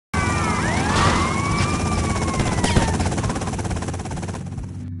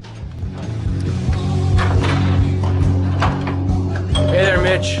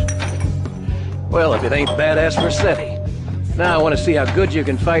Mitch. Well, if it ain't badass Vercetti. Now I want to see how good you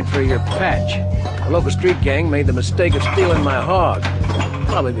can fight for your patch. The local street gang made the mistake of stealing my hog.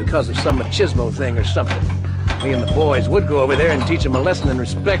 Probably because of some machismo thing or something. Me and the boys would go over there and teach them a lesson in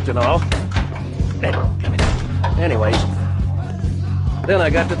respect and all. Anyways, then I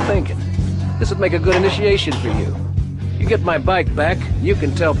got to thinking. This would make a good initiation for you. You get my bike back, you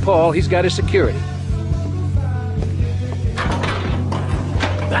can tell Paul he's got his security.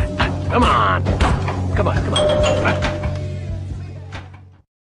 Come on! Come on, come on.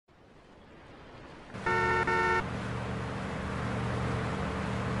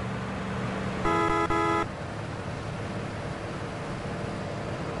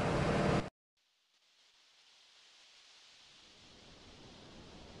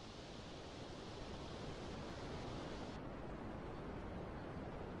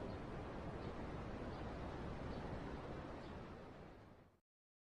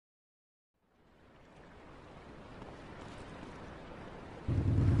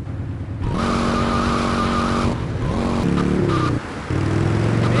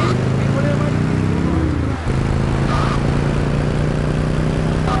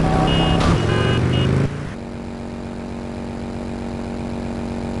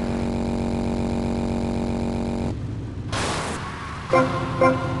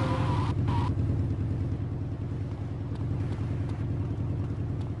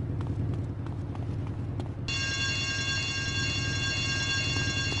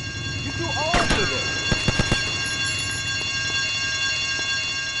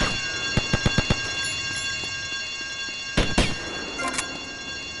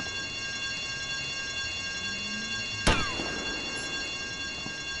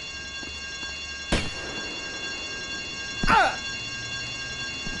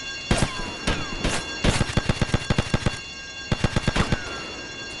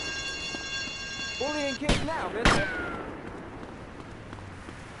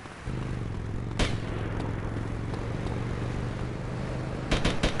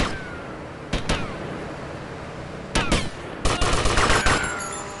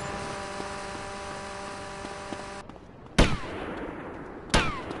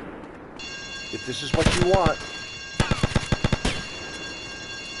 If this is what you want.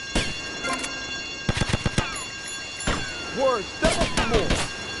 Word, step up some more.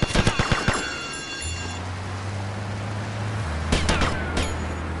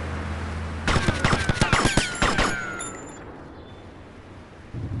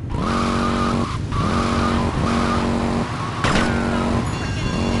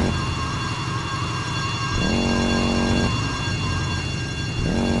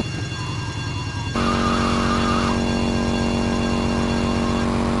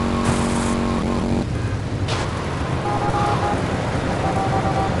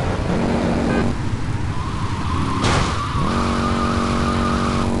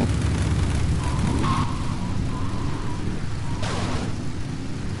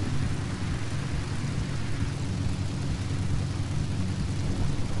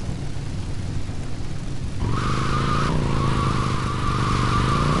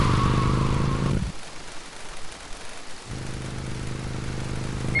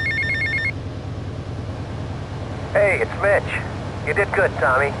 Hey, it's Mitch. You did good,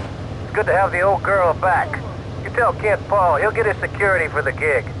 Tommy. It's good to have the old girl back. You tell Kid Paul he'll get his security for the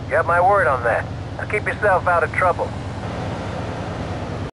gig. You have my word on that. Now keep yourself out of trouble.